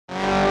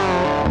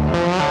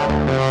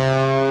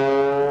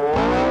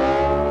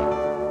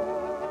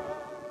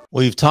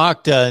We've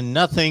talked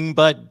nothing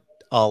but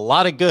a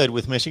lot of good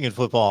with Michigan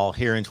football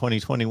here in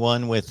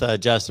 2021 with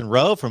Justin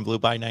Rowe from Blue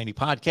by 90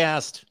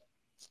 podcast.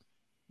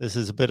 This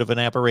is a bit of an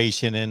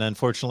aberration and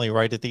unfortunately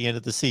right at the end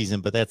of the season,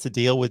 but that's the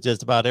deal with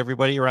just about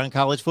everybody around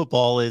college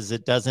football is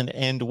it doesn't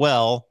end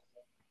well.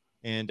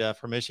 And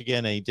for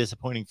Michigan, a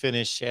disappointing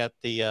finish at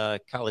the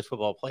college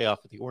football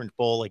playoff at the Orange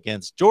Bowl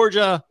against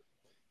Georgia.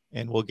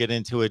 And we'll get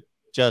into it,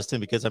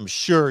 Justin, because I'm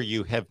sure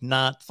you have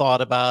not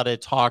thought about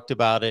it, talked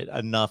about it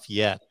enough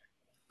yet.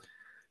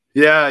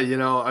 Yeah,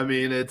 I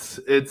mean, it's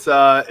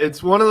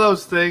one of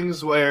those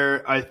things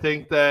where I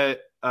think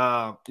that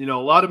a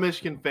lot of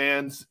Michigan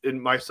fans,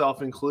 and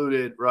myself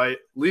included, right,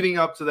 leading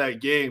up to that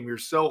game, you're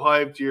so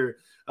hyped. You're,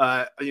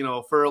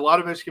 for a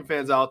lot of Michigan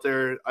fans out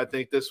there, I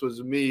think this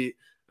was me,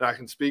 and I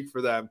can speak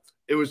for them.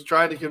 It was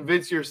trying to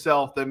convince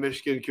yourself that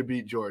Michigan could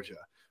beat Georgia,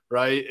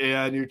 right?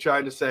 And you're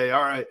trying to say,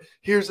 all right,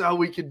 here's how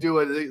we could do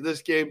it.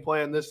 This game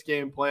plan. Their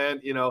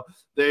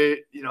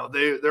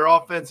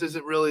offense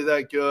isn't really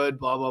that good,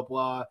 blah, blah,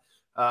 blah.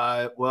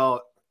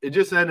 Well, it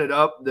just ended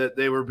up that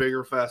they were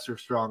bigger, faster,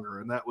 stronger,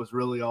 and that was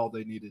really all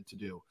they needed to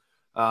do.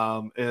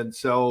 And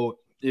so,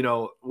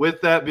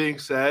 with that being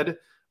said,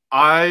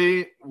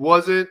 I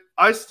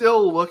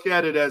still look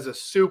at it as a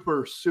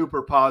super,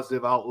 super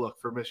positive outlook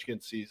for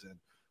Michigan season.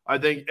 I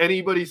think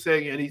anybody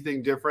saying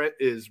anything different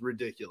is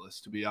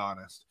ridiculous, to be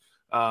honest.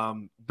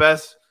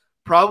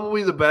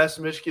 Probably the best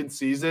Michigan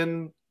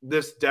season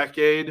this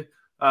decade.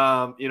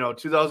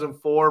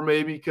 2004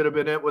 maybe could have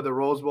been it with a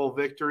Rose Bowl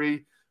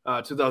victory,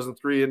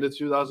 2003 into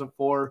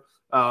 2004.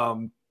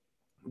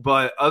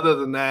 But other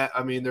than that,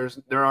 I mean,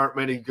 there aren't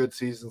many good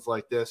seasons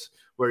like this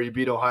where you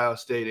beat Ohio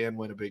State and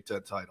win a Big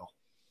Ten title.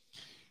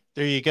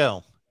 There you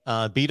go.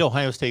 Beat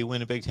Ohio State,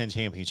 win a Big Ten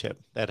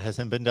championship. That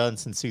hasn't been done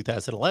since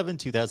 2011,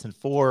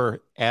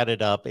 2004.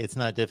 Added up, it's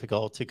not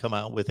difficult to come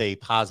out with a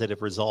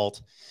positive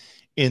result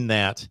in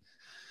that.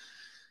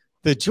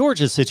 The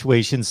Georgia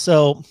situation,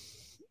 so,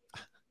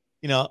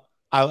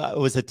 I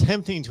was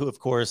attempting to, of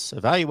course,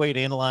 evaluate,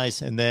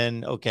 analyze, and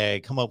then,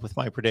 come up with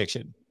my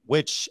prediction,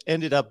 which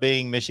ended up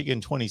being Michigan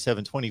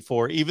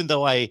 27-24, even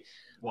though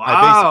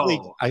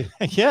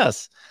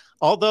yes.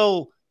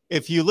 Although,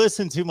 if you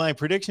listen to my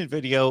prediction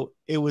video,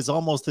 it was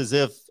almost as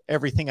if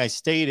everything I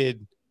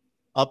stated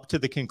up to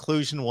the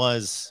conclusion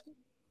was,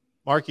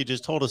 Mark, you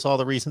just told us all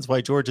the reasons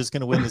why Georgia's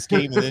going to win this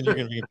game, and then you're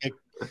going to pick.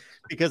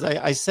 Because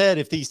I said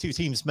if these two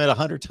teams met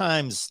 100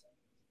 times,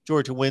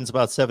 Georgia wins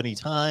about 70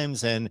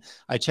 times, and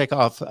I check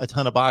off a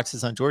ton of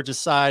boxes on Georgia's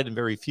side and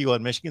very few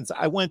on Michigan's.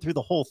 I went through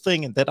the whole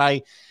thing, and that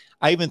I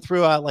even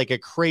threw out like a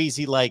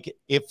crazy,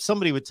 if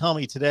somebody would tell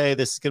me today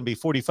this is going to be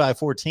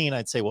 45-14,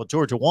 I'd say, well,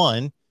 Georgia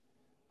won.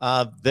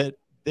 That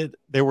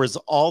there was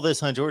all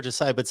this on Georgia's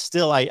side, but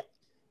still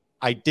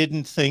I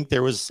didn't think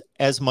there was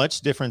as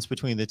much difference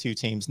between the two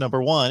teams,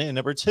 number one. And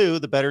number two,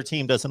 the better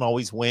team doesn't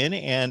always win.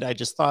 And I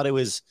just thought it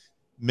was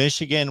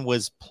Michigan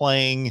was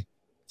playing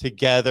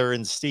together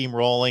and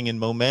steamrolling and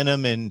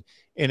momentum and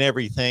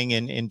everything.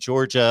 And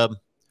Georgia,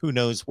 who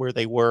knows where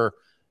they were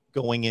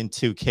going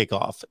into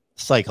kickoff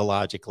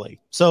psychologically.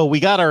 So we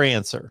got our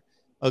answer.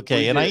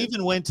 Okay. And I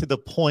even went to the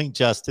point,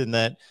 Justin,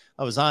 that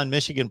I was on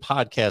Michigan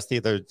podcast the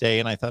other day,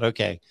 and I thought,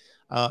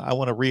 I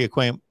want to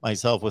reacquaint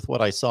myself with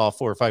what I saw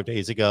 4 or 5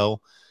 days ago.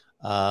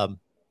 And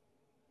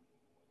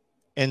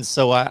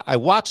so I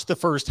watched the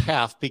first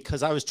half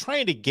because I was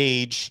trying to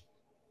gauge,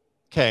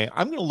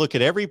 I'm going to look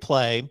at every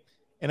play,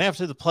 and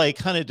after the play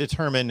kind of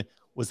determine,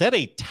 was that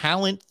a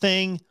talent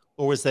thing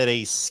or was that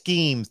a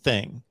scheme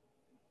thing?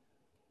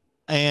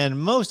 And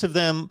most of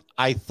them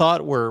I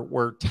thought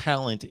were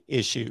talent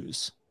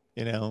issues,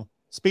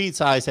 speed,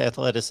 size,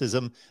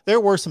 athleticism. There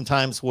were some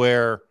times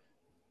where,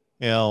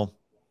 Cade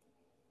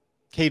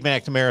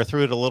McNamara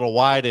threw it a little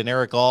wide and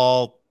Eric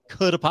All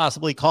could have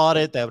possibly caught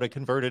it. That would have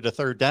converted a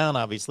third down.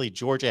 Obviously,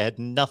 Georgia had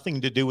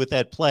nothing to do with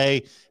that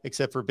play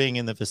except for being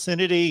in the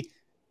vicinity.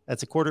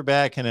 That's a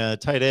quarterback and a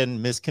tight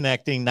end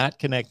misconnecting, not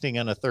connecting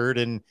on a third.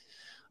 And,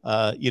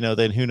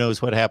 then who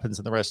knows what happens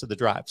in the rest of the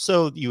drive.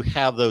 So you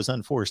have those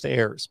unforced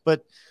errors.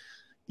 But,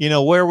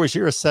 where was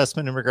your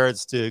assessment in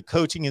regards to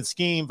coaching and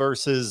scheme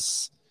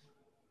versus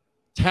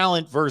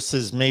talent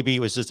versus maybe it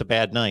was just a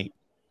bad night?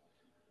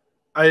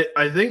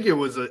 I think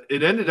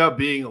it ended up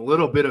being a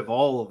little bit of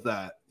all of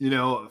that,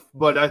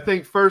 but I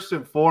think first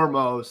and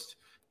foremost,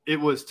 it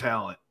was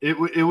talent. It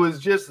was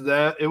just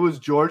that it was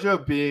Georgia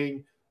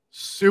being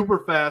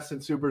super fast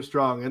and super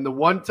strong. And the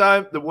one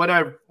time when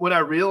I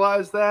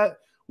realized that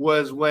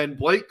was when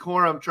Blake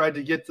Corum tried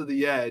to get to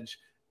the edge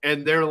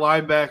and their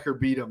linebacker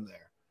beat him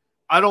there.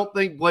 I don't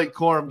think Blake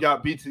Corum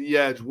got beat to the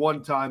edge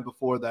one time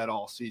before that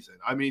all season.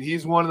 I mean,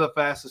 he's one of the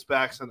fastest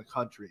backs in the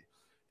country.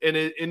 And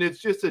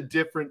it's just a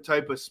different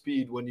type of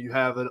speed when you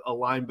have a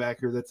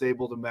linebacker that's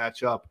able to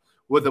match up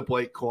with a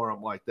Blake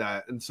Corum like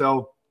that. And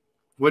so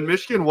when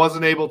Michigan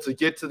wasn't able to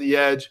get to the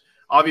edge,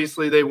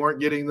 obviously they weren't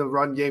getting the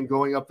run game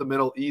going up the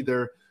middle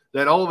either.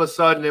 Then all of a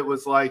sudden it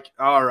was like,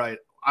 all right,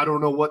 I don't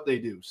know what they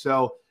do.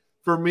 So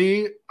for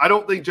me, I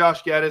don't think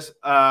Josh Gaddis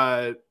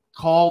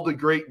called a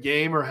great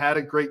game or had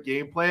a great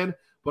game plan,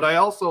 but I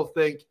also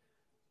think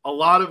a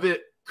lot of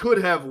it could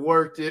have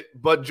worked it,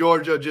 but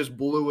Georgia just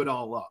blew it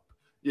all up,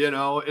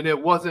 and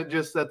it wasn't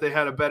just that they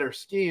had a better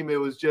scheme. It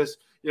was just,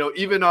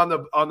 even on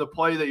the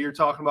play that you're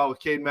talking about with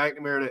Cade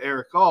McNamara to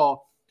Eric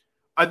Hall,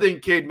 I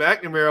think Cade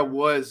McNamara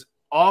was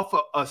off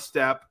a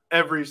step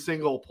every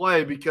single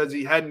play because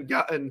he hadn't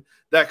gotten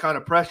that kind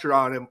of pressure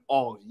on him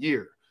all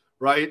year,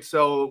 right?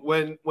 So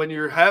when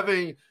you're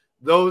having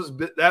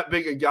that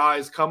big of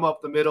guys come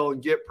up the middle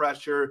and get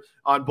pressure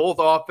on both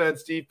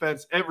offense,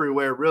 defense,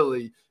 everywhere,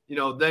 really,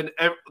 then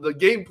the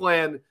game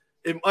plan,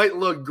 it might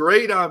look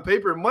great on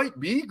paper, it might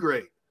be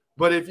great,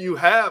 but if you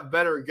have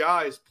better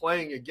guys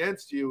playing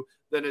against you,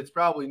 then it's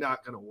probably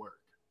not going to work.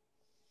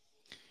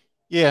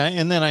 Yeah,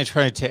 and then I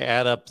tried to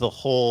add up the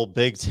whole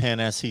Big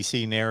Ten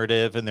SEC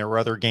narrative, and there were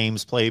other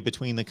games played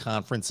between the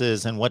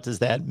conferences, and what does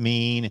that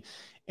mean?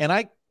 And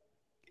I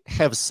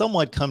have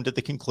somewhat come to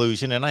the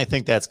conclusion, and I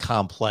think that's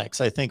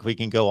complex. I think we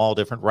can go all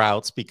different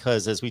routes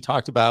because, as we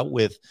talked about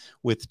with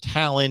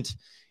talent,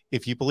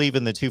 if you believe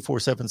in the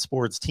 247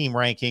 Sports team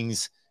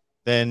rankings,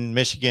 then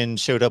Michigan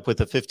showed up with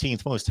the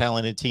 15th most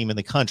talented team in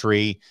the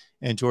country,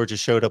 and Georgia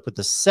showed up with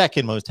the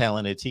second most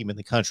talented team in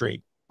the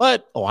country.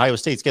 But Ohio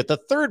State's got the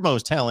third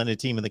most talented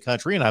team in the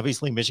country, and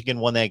obviously Michigan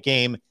won that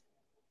game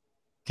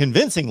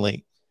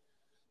convincingly.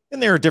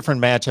 And there are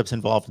different matchups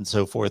involved and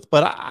so forth.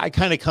 But I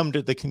kind of come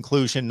to the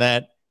conclusion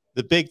that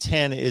the Big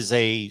Ten is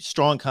a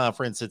strong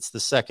conference. It's the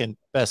second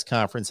best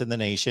conference in the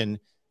nation.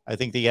 I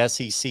think the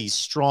SEC is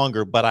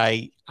stronger, but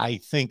I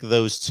think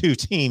those two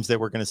teams that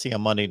we're going to see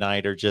on Monday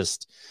night are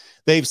just,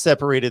 they've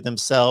separated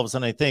themselves.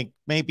 And I think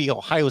maybe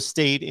Ohio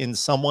State in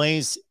some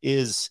ways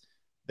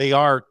they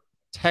are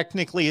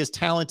technically as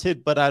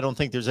talented, but I don't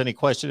think there's any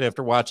question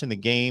after watching the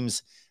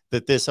games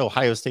that this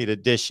Ohio State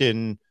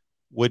edition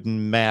wouldn't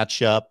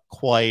match up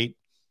quite.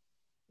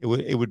 It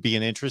would be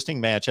an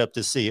interesting matchup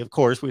to see. Of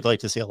course, we'd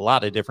like to see a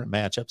lot of different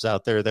matchups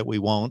out there that we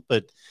won't,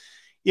 but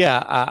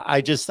yeah,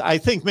 I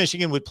think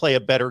Michigan would play a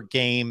better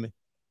game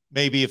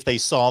maybe if they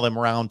saw them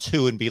round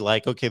 2 and be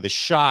like, okay, the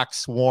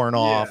shock's worn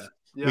off.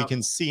 Yeah. We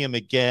can see them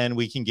again.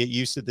 We can get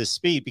used to this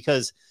speed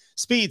because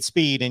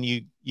speed, and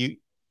you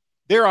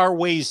there are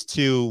ways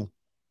to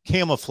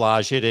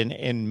camouflage it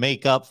and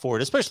make up for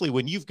it, especially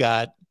when you've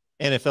got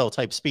NFL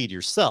type speed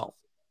yourself.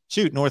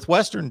 Shoot,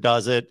 Northwestern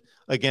does it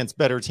against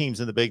better teams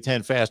in the Big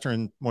Ten, faster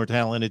and more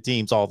talented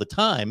teams all the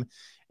time,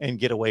 and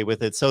get away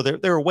with it. So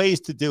there are ways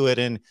to do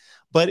it.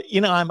 But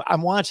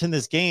I'm watching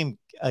this game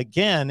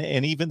again,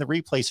 and even the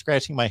replay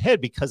scratching my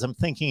head because I'm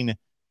thinking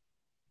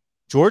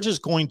Georgia's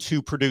going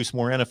to produce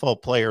more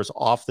NFL players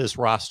off this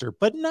roster,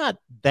 but not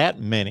that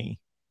many.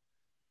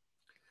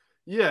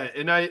 Yeah,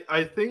 and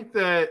I think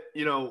that,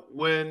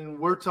 when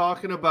we're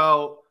talking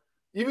about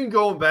even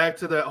going back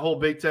to that whole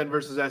Big Ten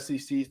versus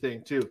SEC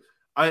thing too,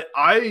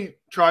 I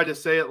tried to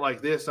say it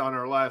like this on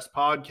our last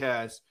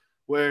podcast,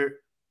 where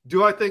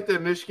do I think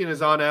that Michigan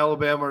is on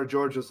Alabama or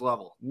Georgia's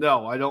level?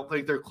 No, I don't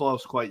think they're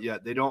close quite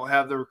yet. They don't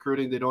have the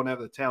recruiting. They don't have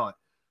the talent.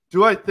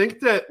 Do I think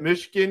that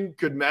Michigan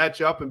could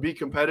match up and be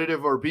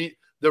competitive or beat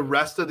the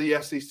rest of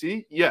the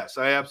SEC? Yes,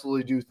 I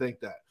absolutely do think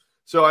that.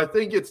 So I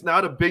think it's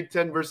not a Big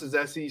Ten versus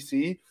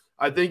SEC.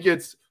 I think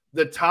it's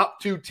the top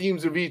 2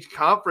 teams of each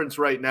conference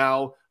right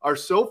now are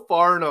so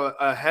far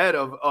ahead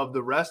of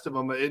the rest of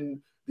them. And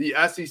the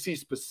SEC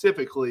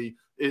specifically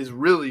is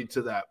really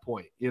to that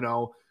point,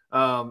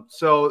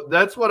 So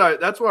that's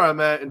where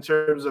I'm at in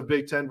terms of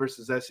Big Ten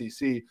versus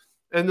SEC.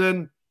 And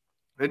then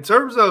in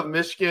terms of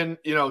Michigan,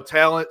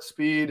 talent,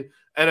 speed,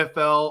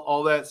 NFL,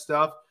 all that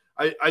stuff,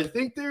 I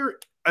think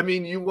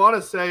you want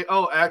to say,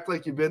 oh, act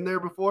like you've been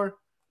there before.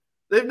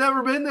 They've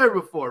never been there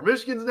before.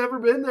 Michigan's never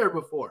been there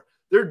before.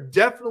 There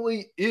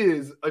definitely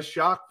is a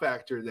shock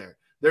factor there.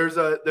 There's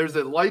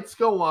a lights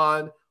go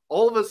on.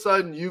 All of a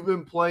sudden, you've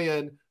been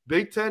playing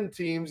Big Ten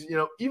teams,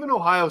 even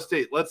Ohio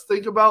State. Let's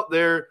think about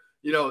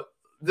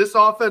this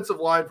offensive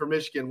line for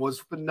Michigan was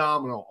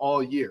phenomenal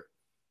all year.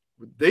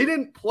 They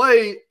didn't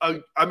play.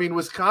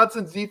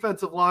 Wisconsin's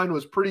defensive line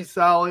was pretty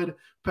solid.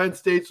 Penn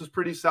State's was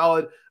pretty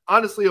solid.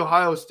 Honestly,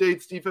 Ohio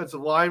State's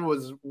defensive line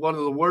was one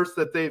of the worst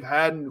that they've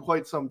had in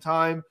quite some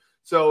time.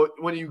 So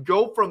when you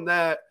go from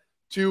that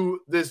to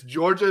this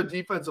Georgia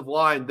defensive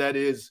line that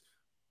is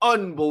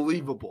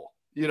unbelievable,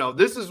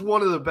 this is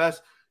one of the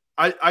best.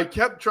 I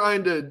kept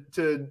trying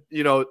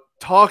to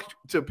talk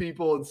to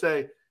people and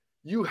say,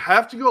 you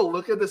have to go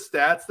look at the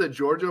stats that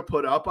Georgia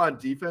put up on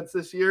defense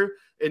this year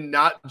and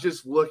not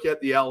just look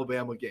at the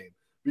Alabama game.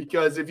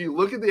 Because if you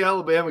look at the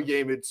Alabama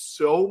game, it's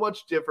so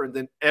much different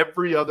than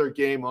every other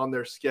game on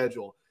their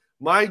schedule.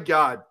 My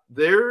God,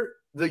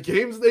 the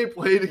games they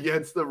played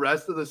against the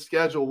rest of the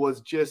schedule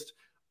was just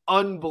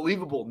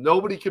unbelievable.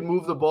 Nobody can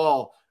move the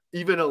ball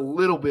even a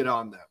little bit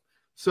on them.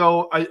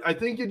 So I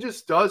think it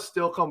just does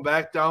still come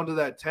back down to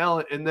that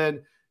talent. And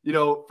then,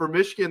 for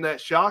Michigan,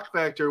 that shock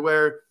factor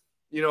where,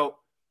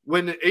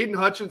 when Aiden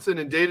Hutchinson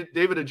and David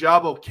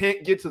Ajabo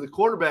can't get to the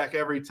quarterback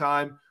every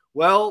time,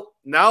 well,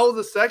 now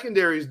the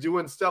secondary is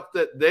doing stuff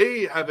that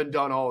they haven't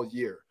done all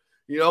year.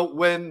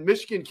 When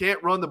Michigan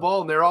can't run the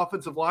ball and their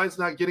offensive line's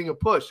not getting a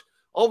push,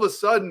 all of a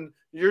sudden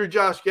you're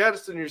Josh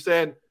Gaddison, you're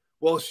saying,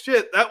 well,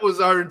 shit, that was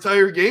our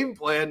entire game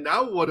plan.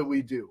 Now what do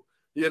we do?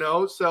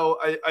 So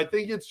I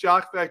think it's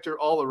shock factor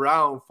all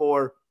around.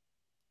 For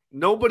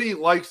nobody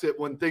likes it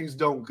when things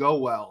don't go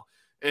well.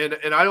 And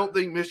I don't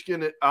think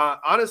Michigan,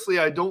 honestly,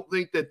 I don't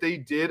think that they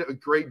did a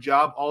great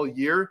job all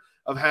year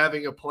of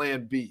having a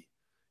plan B.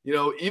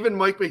 Even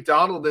Mike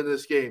McDonald in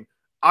this game,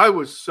 I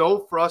was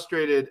so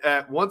frustrated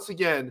at, once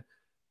again,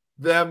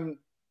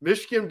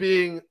 Michigan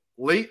being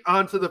late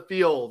onto the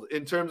field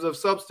in terms of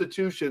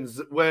substitutions.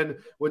 When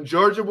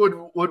Georgia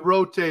would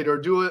rotate or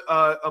do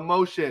a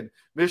motion,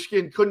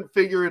 Michigan couldn't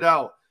figure it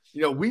out.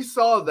 We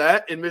saw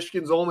that in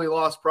Michigan's only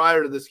loss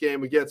prior to this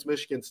game against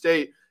Michigan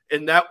State,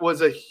 and that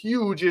was a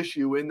huge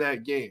issue in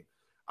that game.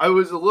 I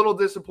was a little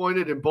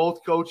disappointed in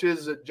both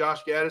coaches,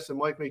 Josh Gaddis and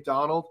Mike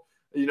McDonald.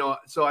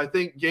 So I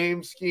think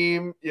game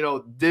scheme,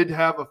 did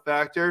have a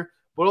factor.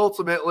 But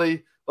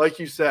ultimately, like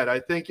you said,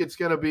 I think it's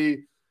going to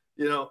be,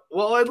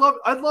 well, I'd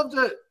love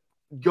to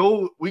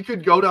go. We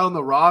could go down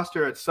the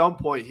roster at some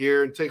point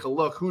here and take a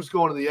look who's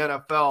going to the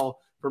NFL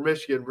for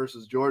Michigan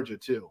versus Georgia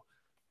too.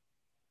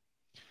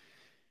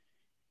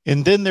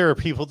 And then there are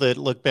people that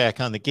look back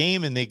on the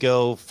game and they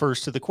go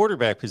first to the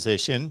quarterback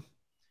position.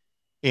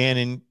 And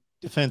in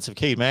defense of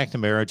Cade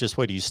McNamara, just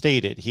what you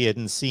stated, he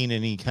hadn't seen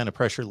any kind of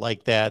pressure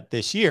like that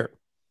this year.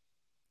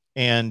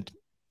 And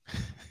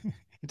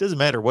it doesn't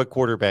matter what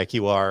quarterback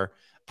you are,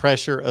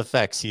 pressure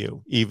affects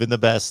you. Even the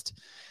best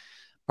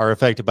are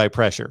affected by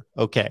pressure.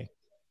 Okay.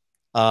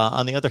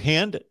 On the other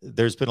hand,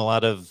 there's been a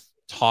lot of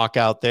talk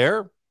out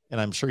there,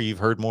 and I'm sure you've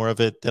heard more of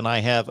it than I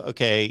have.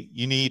 Okay,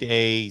 you need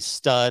a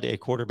stud at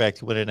quarterback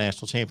to win a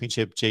national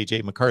championship.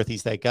 J.J.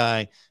 McCarthy's that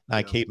guy,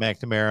 not Cade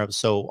McNamara.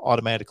 So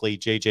automatically,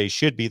 J.J.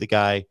 should be the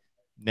guy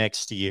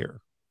next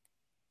year.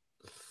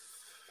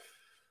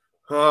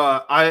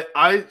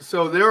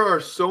 So there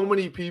are so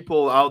many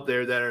people out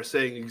there that are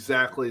saying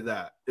exactly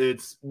that.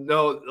 It's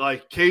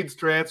like Cade's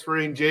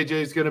transferring,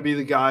 JJ's going to be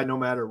the guy no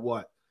matter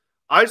what.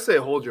 I say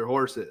hold your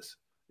horses.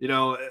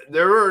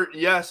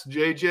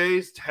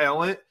 JJ's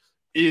talent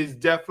is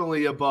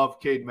definitely above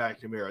Cade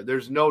McNamara.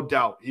 There's no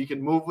doubt. He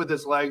can move with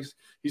his legs.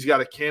 He's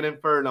got a cannon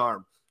for an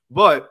arm.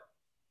 But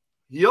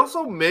he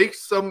also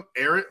makes some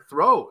errant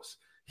throws.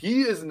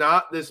 He is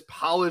not this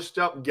polished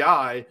up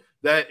guy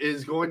that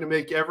is going to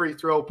make every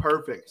throw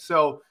perfect.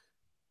 So,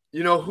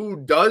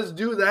 who does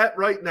do that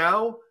right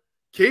now?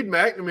 Cade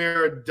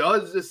McNamara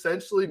does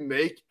essentially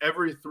make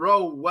every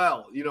throw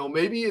well.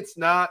 Maybe he's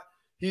not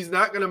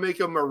going to make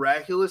a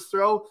miraculous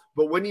throw,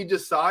 but when he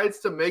decides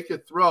to make a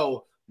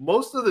throw,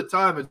 most of the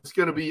time it's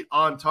going to be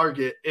on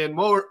target, and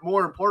more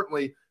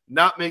importantly,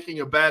 not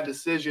making a bad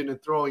decision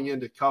and throwing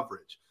into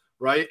coverage,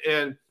 right?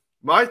 And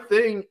my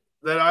thing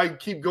that I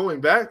keep going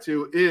back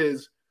to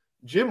is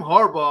Jim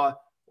Harbaugh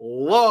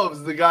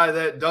loves the guy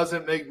that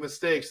doesn't make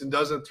mistakes and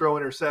doesn't throw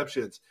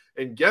interceptions.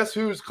 And guess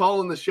who's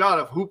calling the shot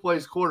of who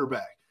plays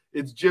quarterback?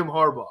 It's Jim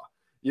Harbaugh,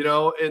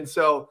 And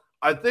so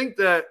I think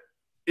that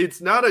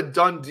it's not a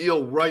done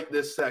deal right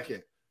this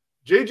second.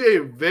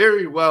 JJ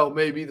very well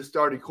may be the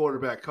starting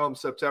quarterback come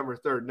September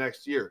 3rd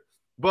next year.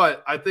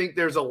 But I think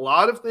there's a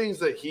lot of things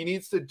that he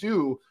needs to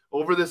do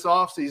over this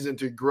offseason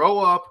to grow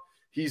up.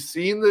 He's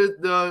seen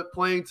the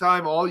playing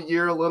time all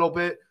year a little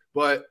bit,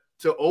 but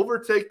to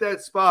overtake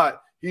that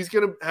spot, he's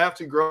going to have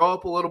to grow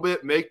up a little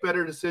bit, make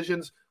better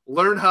decisions,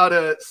 learn how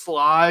to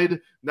slide,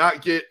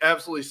 not get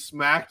absolutely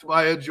smacked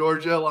by a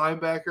Georgia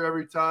linebacker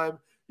every time,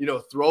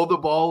 throw the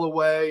ball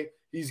away.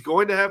 He's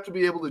going to have to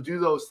be able to do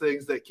those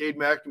things that Cade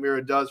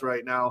McNamara does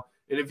right now.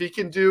 And if he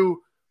can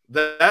do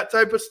that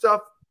type of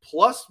stuff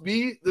plus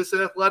be this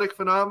athletic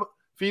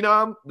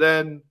phenom,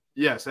 then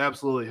yes,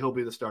 absolutely, he'll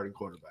be the starting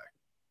quarterback.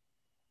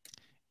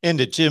 And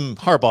to Jim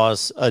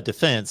Harbaugh's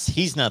defense,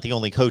 he's not the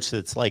only coach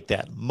that's like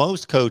that.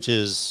 Most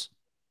coaches,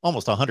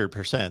 almost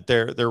 100%,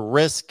 they're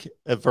risk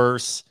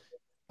averse.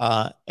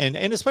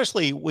 And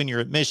especially when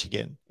you're at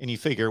Michigan and you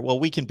figure, well,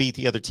 we can beat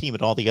the other team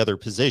at all the other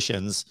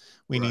positions.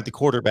 We need the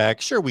quarterback.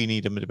 Sure, we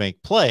need him to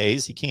make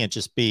plays. He can't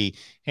just be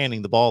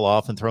handing the ball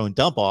off and throwing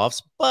dump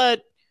offs,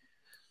 but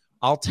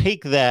I'll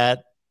take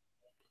that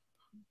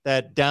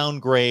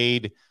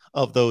downgrade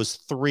of those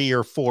 3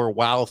 or 4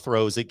 wow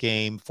throws a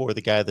game for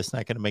the guy that's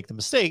not going to make the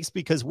mistakes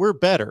because we're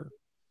better.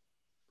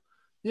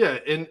 Yeah.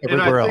 And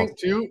I think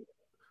too,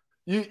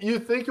 you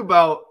think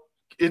about,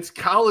 it's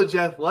college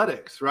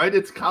athletics, right?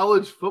 It's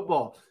college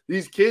football.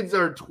 These kids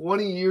are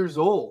 20 years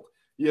old.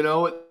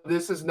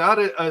 This is not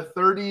a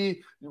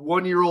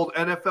 31-year-old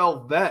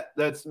NFL vet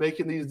that's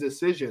making these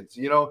decisions.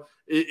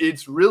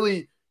 It's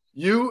really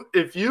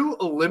if you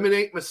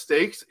eliminate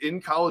mistakes in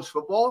college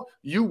football,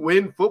 you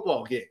win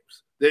football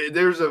games.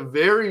 There's a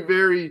very,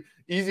 very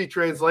easy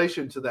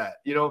translation to that.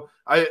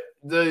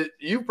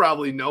 You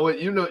probably know it.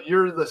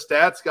 You're the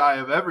stats guy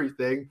of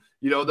everything.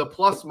 The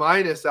plus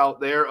minus out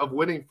there of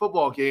winning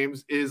football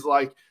games is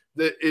like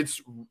the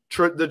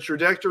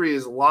trajectory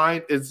is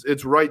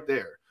it's right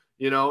there.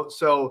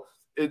 So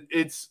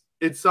it's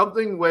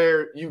something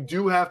where you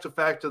do have to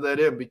factor that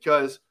in,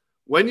 because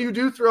when you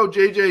do throw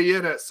JJ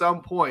in at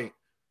some point,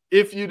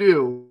 if you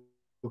do,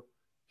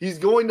 he's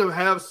going to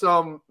have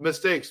some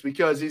mistakes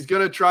because he's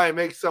going to try and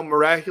make some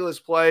miraculous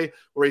play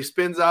where he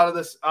spins out of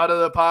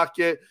the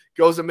pocket,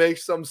 goes and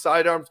makes some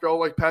sidearm throw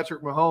like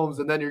Patrick Mahomes,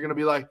 and then you're going to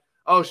be like,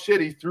 oh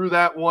shit, he threw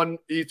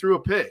a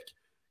pick.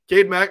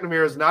 Cade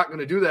McNamara is not going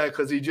to do that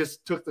because he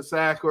just took the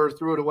sack or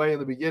threw it away in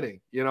the beginning,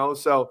 you know?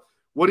 So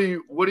what do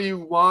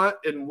you want,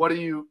 and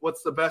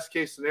what's the best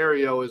case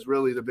scenario is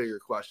really the bigger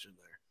question there.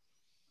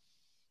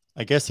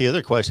 I guess the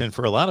other question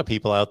for a lot of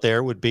people out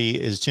there would be,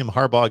 is Jim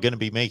Harbaugh going to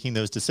be making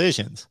those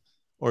decisions?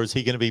 Or is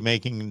he going to be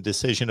making a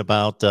decision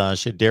about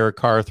should Derek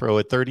Carr throw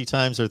it 30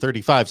 times or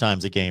 35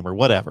 times a game or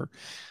whatever?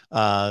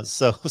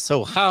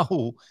 So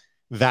how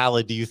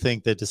valid do you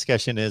think the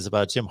discussion is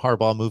about Jim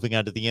Harbaugh moving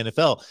on to the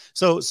NFL?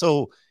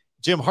 So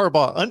Jim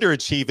Harbaugh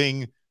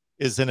underachieving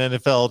is an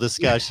NFL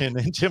discussion,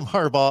 and Jim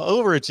Harbaugh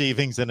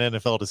overachieving is an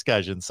NFL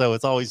discussion. So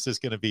it's always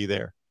just going to be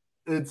there.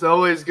 It's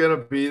always going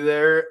to be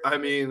there. I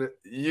mean,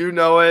 you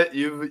know it.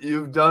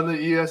 You've done the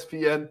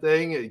ESPN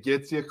thing. It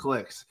gets you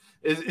clicks.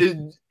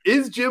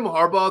 Is Jim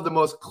Harbaugh the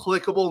most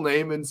clickable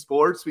name in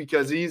sports?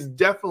 Because he's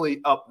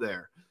definitely up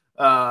there.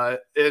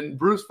 And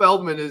Bruce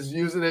Feldman is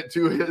using it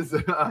to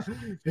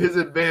his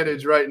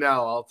advantage right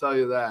now. I'll tell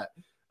you that.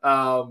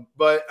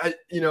 But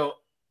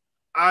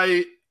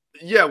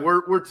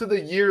we're to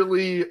the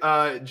yearly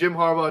Jim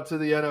Harbaugh to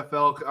the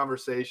NFL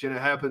conversation.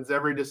 It happens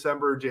every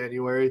December or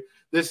January.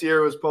 This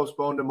year was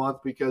postponed a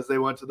month because they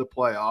went to the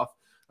playoff.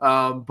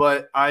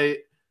 But I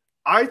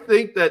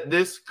think that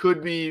this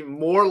could be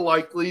more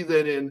likely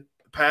than in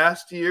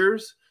past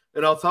years,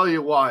 and I'll tell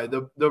you why.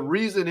 The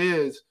reason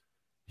is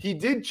he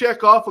did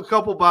check off a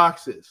couple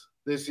boxes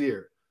this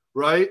year,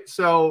 right?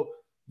 So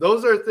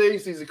those are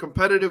things. He's a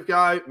competitive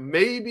guy.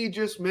 Maybe,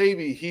 just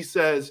maybe, he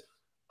says,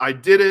 I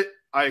did it.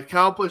 I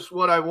accomplished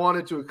what I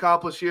wanted to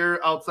accomplish here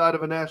outside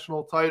of a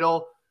national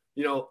title.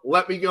 You know,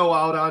 let me go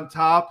out on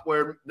top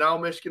where now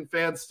Michigan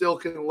fans still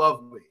can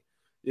love me.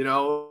 You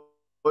know,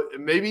 but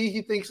maybe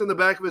he thinks in the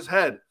back of his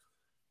head,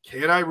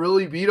 can I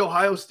really beat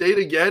Ohio State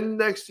again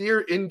next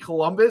year in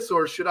Columbus,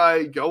 or should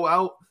I go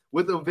out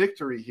with a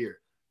victory here?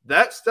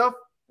 That stuff,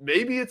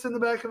 maybe it's in the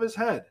back of his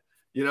head,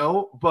 you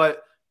know,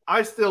 but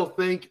I still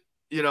think,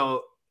 you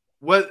know,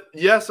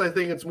 yes, I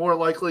think it's more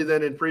likely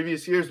than in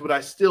previous years, but I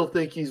still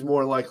think he's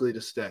more likely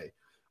to stay.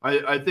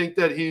 I think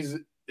that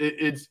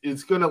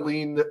it's going to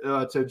lean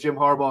to Jim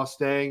Harbaugh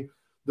staying.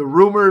 The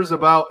rumors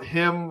about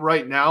him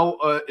right now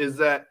is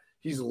that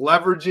he's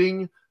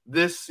leveraging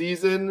this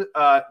season,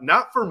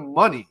 not for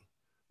money,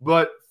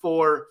 but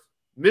for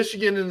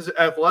Michigan's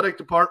athletic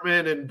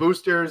department and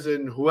boosters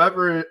and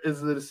whoever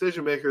is the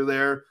decision maker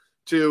there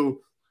to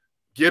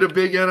get a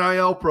big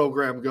NIL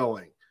program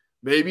going.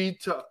 Maybe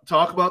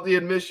talk about the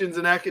admissions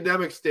and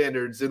academic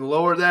standards and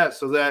lower that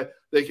so that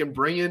they can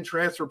bring in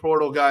transfer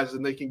portal guys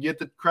and they can get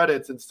the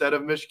credits instead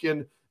of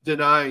Michigan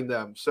denying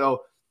them.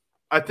 So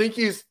I think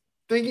he's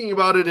thinking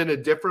about it in a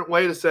different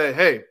way to say,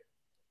 hey,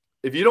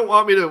 if you don't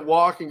want me to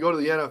walk and go to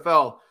the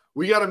NFL,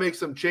 we got to make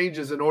some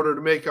changes in order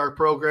to make our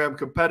program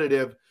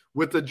competitive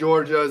with the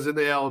Georgias and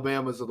the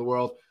Alabamas of the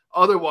world.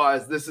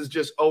 Otherwise, this is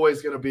just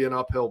always going to be an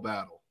uphill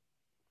battle.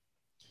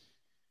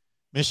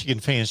 Michigan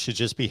fans should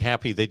just be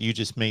happy that you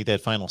just made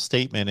that final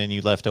statement and you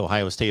left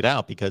Ohio State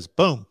out, because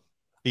boom,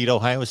 beat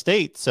Ohio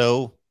State.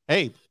 So,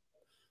 hey,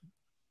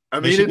 I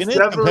mean, Michigan is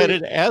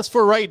competitive. As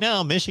for right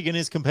now, Michigan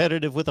is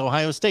competitive with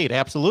Ohio State.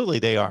 Absolutely,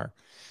 they are.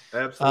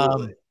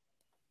 Absolutely.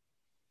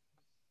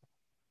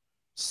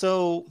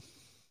 So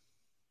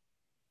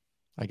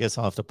I guess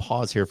I'll have to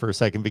pause here for a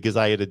second because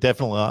I had a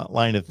definite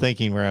line of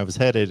thinking where I was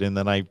headed, and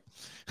then I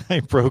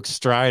broke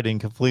stride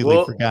and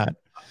completely forgot.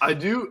 I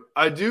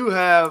do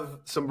have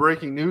some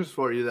breaking news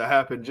for you that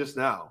happened just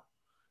now.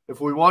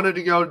 If we wanted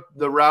to go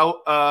the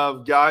route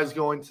of guys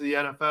going to the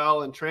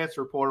NFL and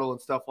transfer portal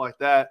and stuff like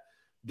that,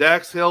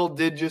 Dax Hill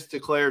did just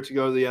declare to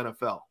go to the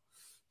NFL.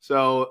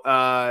 So,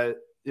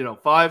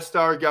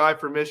 5-star guy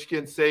for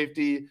Michigan,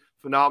 safety,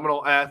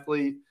 phenomenal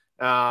athlete.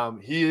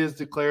 He is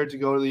declared to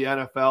go to the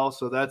NFL.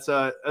 So that's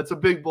a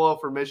big blow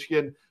for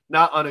Michigan.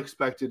 Not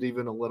unexpected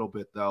even a little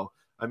bit, though.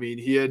 I mean,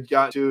 he had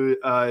got to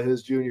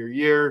his junior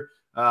year.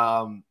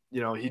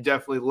 He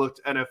definitely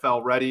looked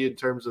NFL ready in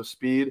terms of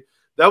speed.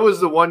 That was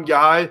the one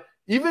guy.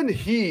 Even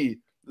he,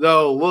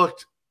 though,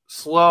 looked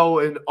slow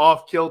and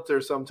off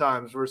kilter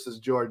sometimes versus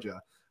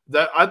Georgia.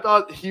 That I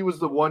thought he was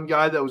the one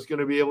guy that was going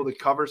to be able to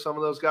cover some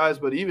of those guys,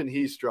 but even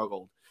he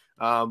struggled.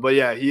 But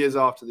yeah, he is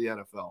off to the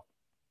NFL.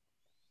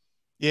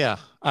 Yeah,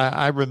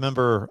 I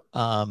remember,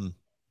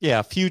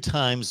 a few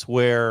times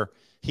where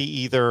he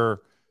either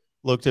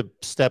looked a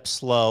step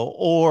slow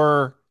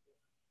or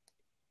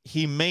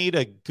he made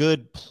a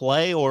good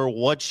play or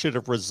what should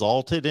have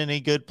resulted in a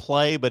good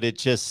play, but it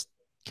just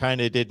kind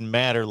of didn't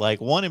matter.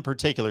 Like one in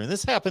particular, and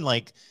this happened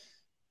like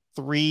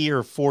 3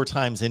 or 4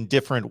 times in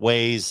different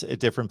ways at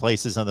different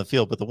places on the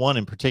field. But the one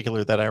in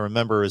particular that I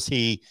remember is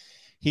he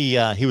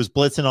was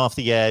blitzing off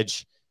the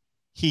edge.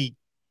 He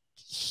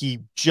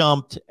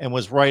jumped and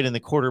was right in the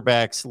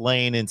quarterback's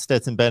lane in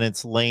Stetson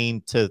Bennett's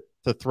lane to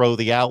throw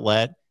the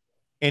outlet.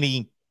 And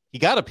he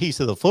got a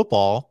piece of the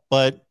football,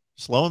 but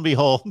lo and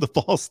behold, the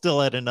ball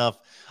still had enough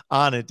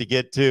on it to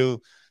get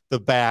to the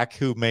back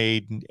who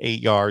made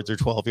 8 yards or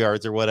 12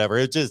 yards or whatever.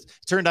 It just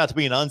turned out to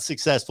be an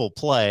unsuccessful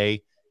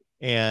play.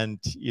 And,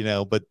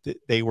 but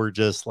they were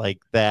just like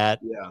that.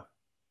 Yeah.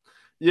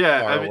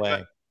 Yeah. Far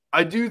away.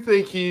 I do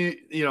think he,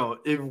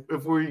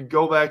 if we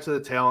go back to the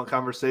talent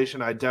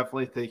conversation, I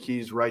definitely think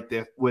he's right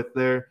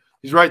there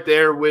He's right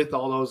there with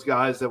all those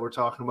guys that we're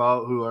talking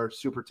about who are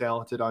super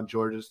talented on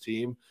Georgia's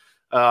team.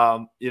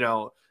 I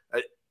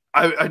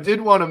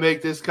did want to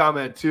make this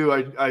comment too.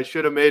 I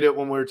should have made it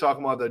when we were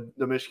talking about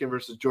the Michigan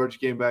versus Georgia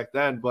game back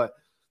then. But,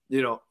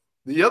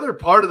 the other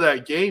part of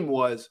that game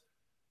was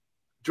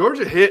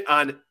Georgia hit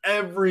on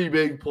every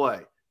big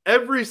play.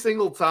 Every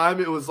single time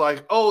it was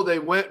like, oh, they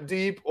went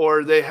deep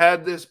or they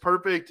had this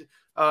perfect,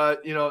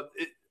 the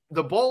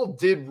ball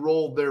did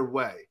roll their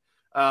way.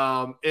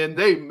 And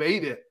they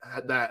made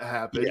that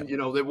happen.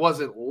 Yeah. It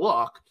wasn't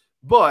luck,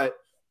 but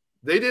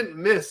they didn't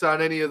miss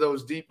on any of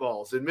those deep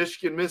balls. And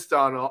Michigan missed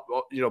on,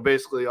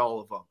 basically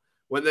all of them.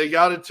 When they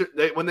got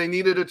when they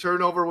needed a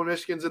turnover, when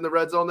Michigan's in the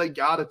red zone, they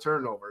got a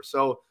turnover.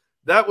 So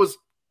that was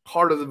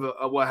part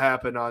of what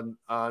happened on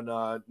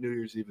New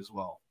Year's Eve as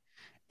well.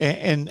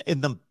 And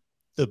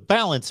the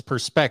balance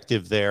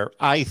perspective there,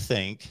 I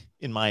think,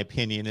 in my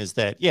opinion, is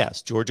that,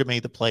 yes, Georgia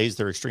made the plays.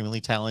 They're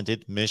extremely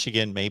talented.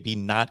 Michigan, maybe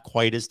not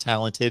quite as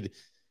talented,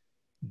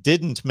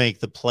 didn't make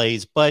the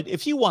plays. But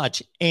if you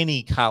watch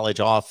any college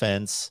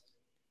offense,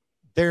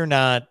 they're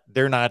not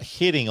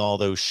hitting all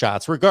those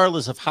shots,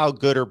 regardless of how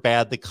good or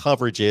bad the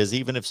coverage is.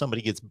 Even if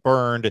somebody gets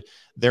burned,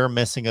 they're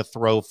missing a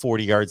throw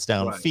 40 yards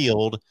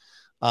downfield.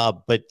 Right.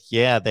 But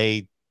yeah,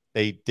 they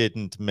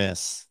didn't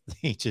miss.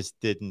 They just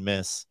didn't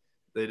miss.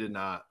 They did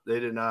not.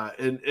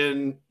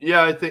 And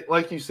yeah, I think,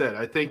 like you said,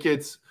 I think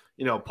it's,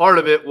 part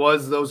of it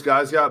was those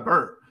guys got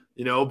burnt,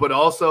 but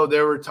also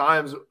there were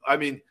times,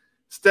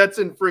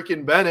 Stetson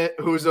freaking Bennett,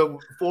 who's a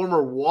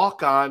former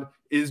walk-on,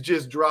 is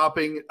just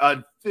dropping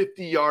a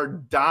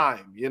 50-yard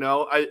dime.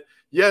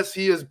 Yes,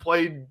 he has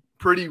played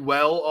pretty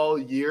well all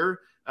year,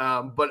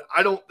 but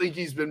I don't think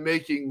he's been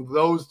making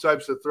those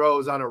types of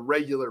throws on a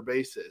regular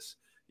basis,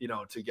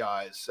 to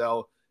guys.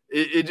 So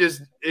it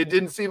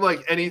didn't seem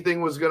like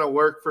anything was going to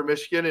work for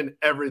Michigan and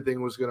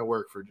everything was going to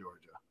work for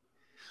Georgia.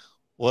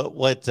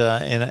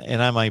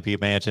 And I might be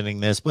imagining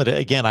this, but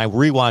again, I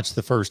rewatched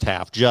the first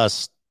half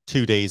just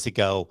 2 days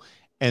ago,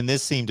 and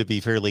this seemed to be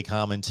fairly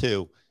common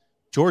too.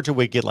 Georgia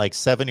would get like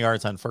 7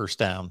 yards on first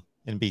down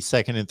and be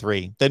 2nd and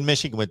 3. Then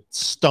Michigan would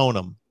stone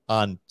them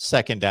on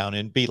 2nd down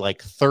and be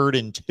like 3rd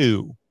and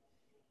 2.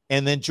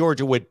 And then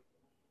Georgia would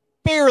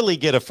barely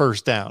get a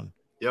first down.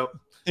 Yep.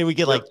 They would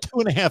get like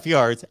 2.5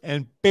 yards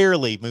and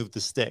barely move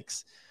the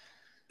sticks.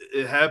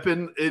 It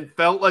happened. It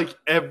felt like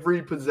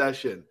every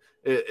possession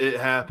it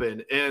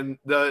happened. And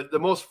the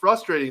most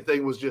frustrating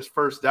thing was just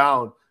first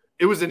down.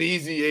 It was an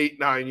easy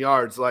 8-9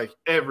 yards like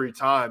every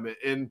time.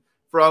 And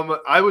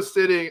I was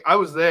sitting at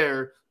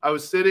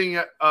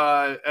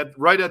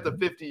right at the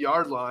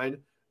 50-yard line.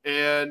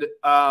 And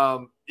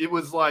it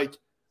was like,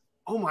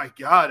 oh my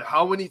God,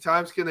 how many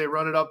times can they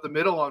run it up the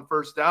middle on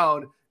first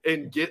down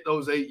and get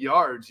those 8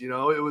 yards?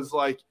 It was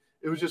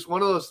just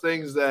one of those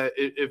things that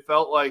it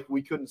felt like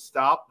we couldn't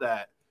stop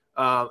that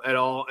at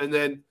all. And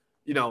then,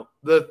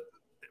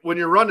 when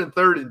you're running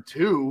 3rd and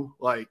 2,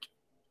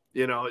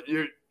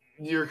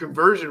 your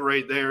conversion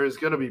rate there is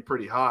going to be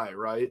pretty high.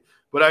 Right.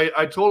 But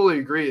I totally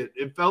agree.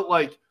 It felt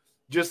like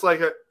just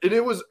like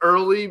it was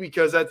early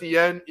because at the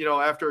end,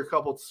 after a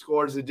couple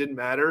scores, it didn't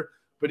matter.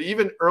 But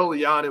even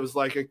early on, it was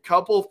like a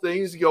couple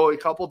things go a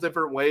couple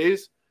different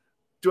ways.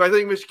 Do I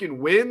think Michigan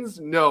wins?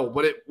 No,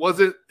 but it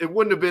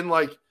wouldn't have been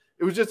like,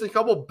 it was just a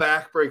couple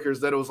backbreakers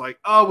that it was like,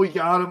 oh, we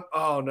got him.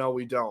 Oh, no,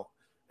 we don't.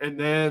 And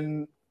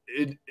then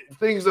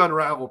things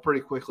unravel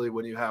pretty quickly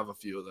when you have a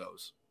few of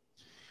those.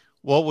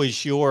 What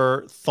was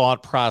your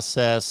thought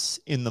process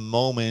in the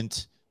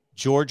moment?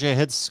 Georgia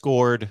had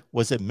scored.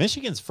 Was it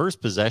Michigan's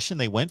first possession?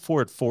 They went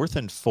for it 4th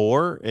and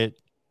 4 at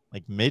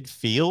like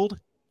midfield.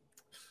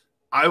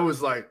 I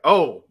was like,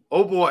 oh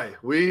boy,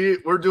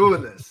 we're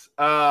doing this.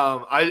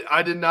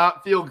 I did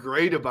not feel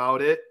great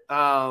about it.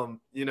 I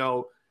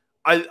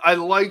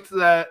liked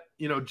that,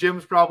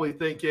 Jim's probably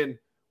thinking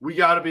we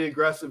got to be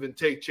aggressive and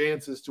take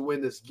chances to win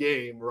this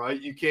game,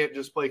 right? You can't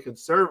just play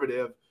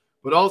conservative,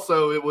 but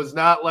also it was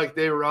not like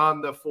they were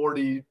on the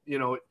 40,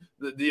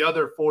 the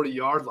other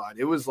 40-yard line.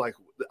 It was like,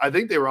 I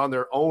think they were on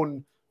their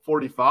own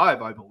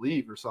 45, I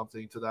believe, or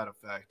something to that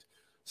effect.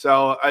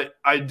 So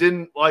I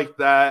didn't like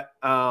that.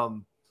 I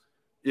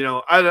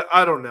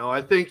don't know.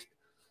 I think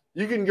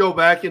you can go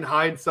back in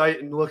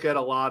hindsight and look at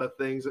a lot of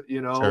things,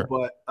 sure.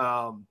 But,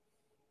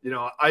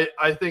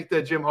 I think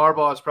that Jim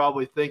Harbaugh is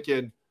probably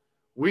thinking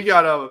we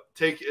got to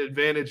take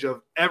advantage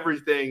of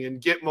everything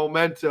and get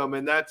momentum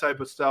and that type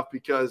of stuff,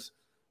 because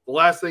the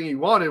last thing he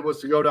wanted was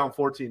to go down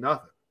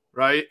 14-0.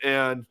 Right.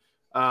 And,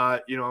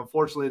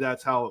 unfortunately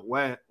that's how it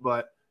went.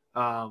 But,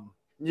 I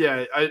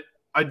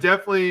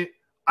definitely,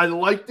 I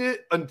liked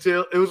it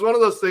until it was one of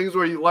those things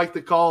where you like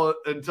to call it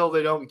until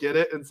they don't get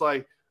it. And it's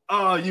like,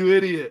 oh, you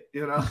idiot,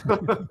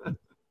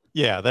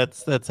 Yeah,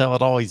 that's how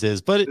it always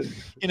is. But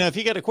if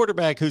you got a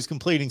quarterback who's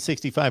completing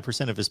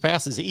 65% of his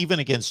passes, even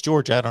against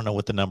Georgia, I don't know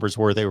what the numbers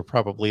were. They were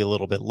probably a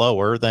little bit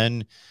lower.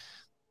 Then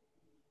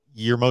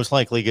you're most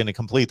likely going to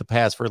complete the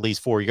pass for at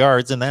least 4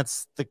 yards, and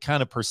that's the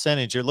kind of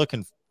percentage you're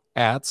looking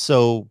at.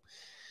 So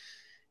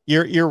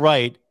you're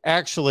right.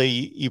 Actually,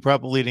 you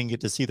probably didn't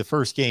get to see the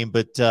first game,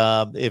 but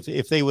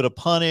if they would have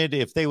punted,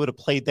 if they would have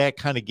played that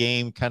kind of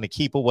game, kind of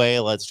keep away,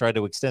 let's try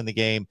to extend the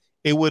game,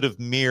 it would have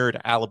mirrored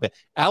Alabama.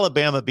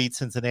 Alabama beat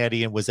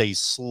Cincinnati and was a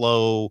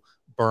slow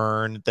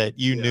burn that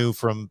you knew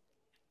from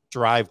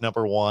drive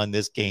number one,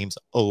 this game's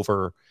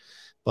over,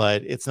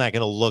 but it's not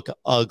going to look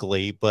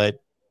ugly,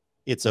 but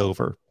it's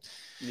over.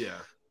 Yeah.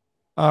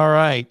 All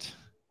right.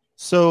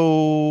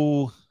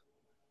 So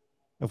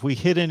if we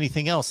hit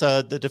anything else,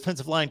 the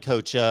defensive line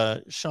coach,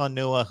 Sean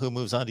Nua, who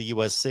moves on to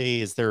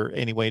USC, is there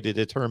any way to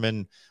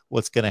determine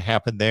what's going to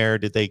happen there?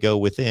 Did they go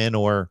within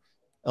or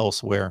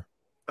elsewhere?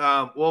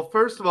 Well,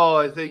 first of all,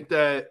 I think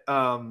that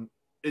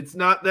it's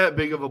not that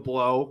big of a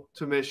blow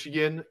to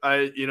Michigan.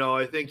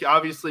 I think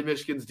obviously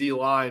Michigan's D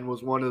line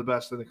was one of the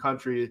best in the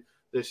country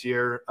this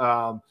year.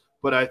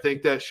 But I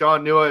think that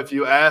Sean Nua, if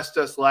you asked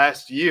us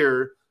last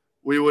year,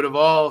 we would have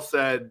all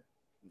said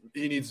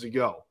he needs to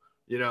go.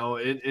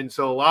 And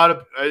so a lot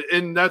of,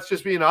 and that's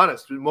just being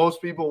honest.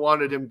 Most people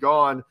wanted him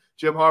gone.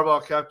 Jim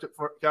Harbaugh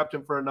kept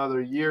him for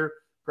another year,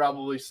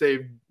 probably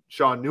saved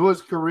Sean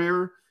Nua's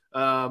career.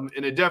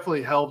 And it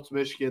definitely helped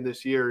Michigan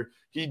this year.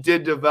 He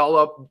did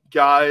develop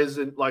guys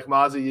like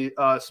Mozzie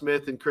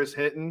Smith and Chris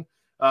Hinton,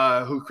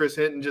 who Chris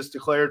Hinton just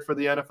declared for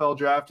the NFL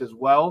draft as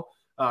well.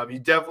 He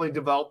definitely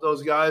developed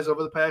those guys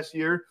over the past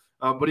year,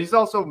 but he's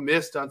also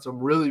missed on some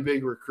really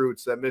big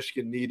recruits that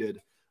Michigan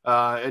needed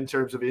in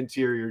terms of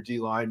interior D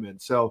linemen.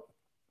 So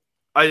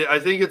I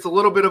think it's a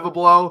little bit of a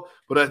blow,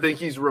 but I think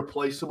he's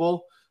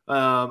replaceable.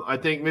 I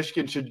think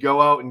Michigan should go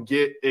out and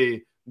get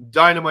a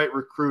dynamite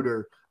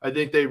recruiter. I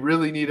think they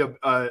really need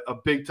a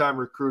big-time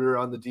recruiter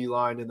on the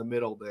D-line in the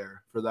middle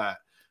there for that.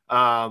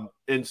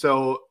 And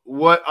so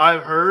what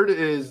I've heard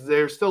is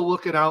they're still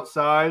looking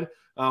outside,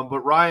 but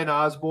Ryan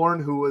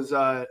Osborne, who was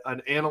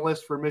an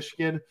analyst for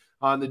Michigan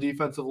on the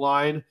defensive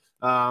line,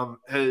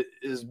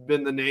 has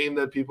been the name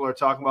that people are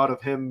talking about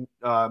of him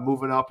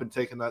moving up and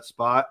taking that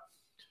spot.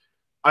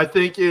 I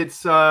think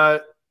it's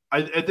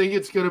I think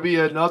it's going to be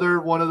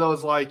another one of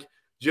those, like,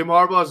 Jim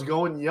Harbaugh's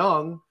going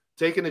young,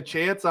 taking a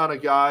chance on a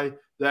guy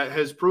that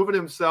has proven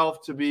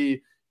himself to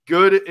be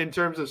good in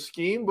terms of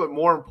scheme, but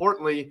more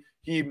importantly,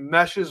 he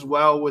meshes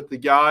well with the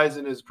guys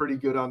and is pretty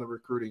good on the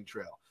recruiting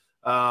trail.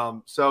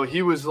 So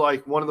he was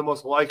like one of the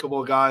most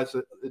likable guys,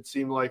 it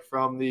seemed like,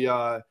 from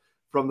the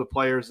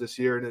players this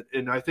year.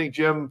 And I think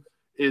Jim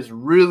is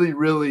really,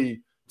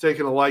 really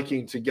taking a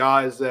liking to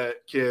guys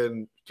that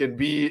can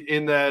be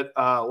in that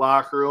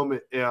locker room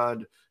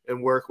and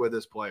work with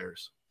his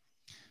players.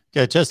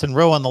 Got Justin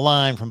Rowe on the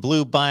line from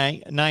Blue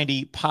by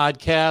 90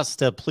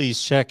 podcast.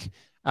 Please check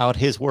out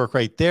his work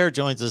right there.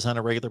 Joins us on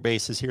a regular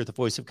basis here at the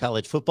Voice of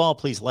College Football.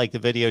 Please like the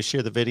video,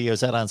 share the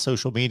videos out on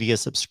social media,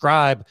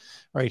 subscribe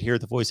right here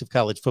at the Voice of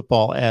College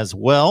Football as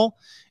well.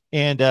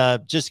 And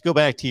just to go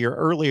back to your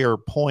earlier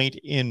point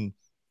in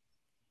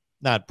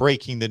not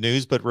breaking the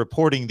news, but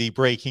reporting the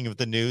breaking of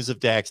the news of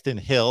Daxton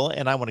Hill.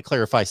 And I want to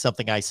clarify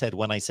something I said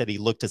when I said he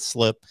looked a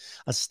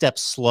step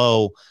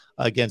slow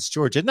against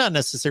Georgia. Not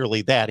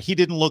necessarily that. He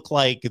didn't look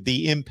like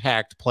the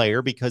impact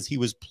player because he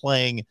was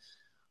playing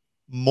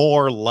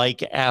more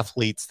like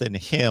athletes than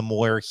him,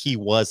 where he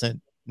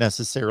wasn't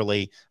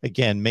necessarily,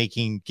 again,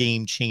 making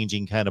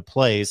game-changing kind of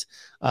plays.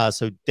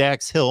 So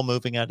Dax Hill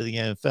moving on to the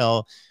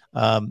NFL.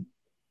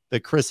 The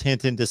Chris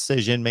Hinton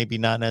decision, maybe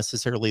not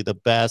necessarily the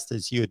best,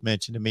 as you had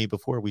mentioned to me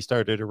before we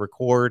started to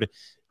record.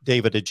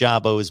 David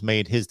Ajabo has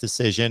made his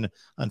decision.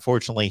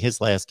 Unfortunately,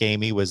 his last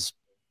game, he was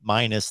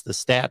minus the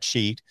stat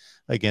sheet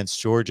against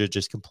Georgia,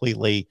 just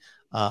completely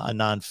a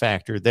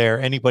non-factor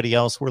there. Anybody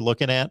else we're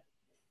looking at?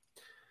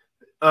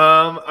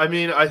 I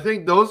mean, I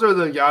think those are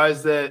the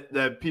guys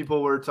that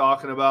people were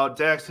talking about.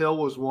 Dax Hill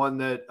was one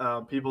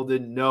that people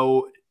didn't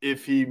know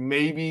if he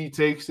maybe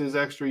takes his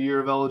extra year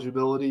of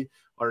eligibility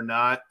or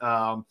not.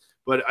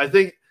 But I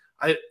think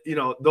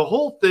the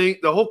whole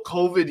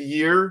COVID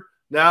year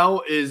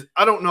now is,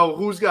 I don't know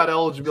who's got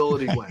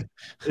eligibility when.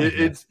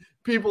 It's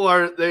people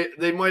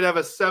they might have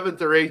a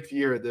 7th or 8th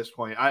year at this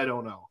point. I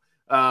don't know.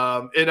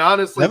 And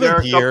honestly, there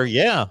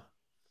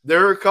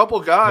are a couple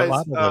guys.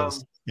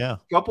 A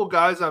couple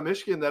guys on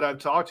Michigan that I've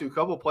talked to, a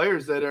couple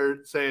players that are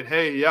saying,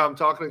 hey, yeah, I'm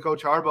talking to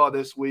Coach Harbaugh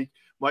this week,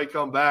 might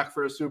come back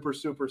for a super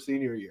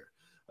senior year.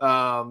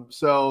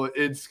 So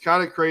it's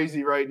kind of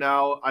crazy right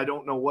now. I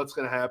don't know what's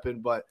going to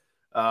happen, but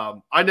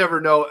I never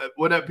know.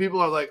 When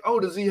people are like, oh,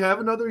 does he have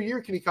another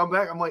year? Can he come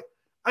back? I'm like,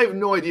 I have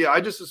no idea.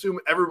 I just assume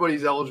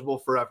everybody's eligible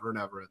forever and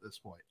ever at this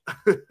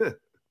point.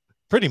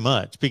 Pretty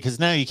much, because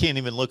now you can't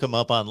even look them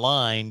up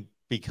online,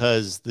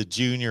 because the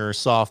junior or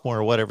sophomore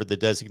or whatever the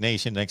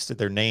designation next to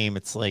their name,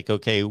 it's like,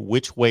 okay,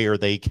 which way are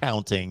they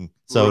counting?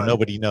 So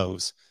nobody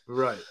knows.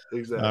 Right.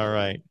 Exactly. All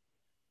right.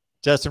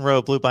 Justin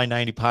Rowe, Blue by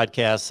 90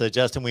 podcast.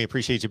 Justin, we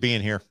appreciate you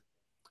being here.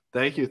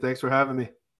 Thank you. Thanks for having me.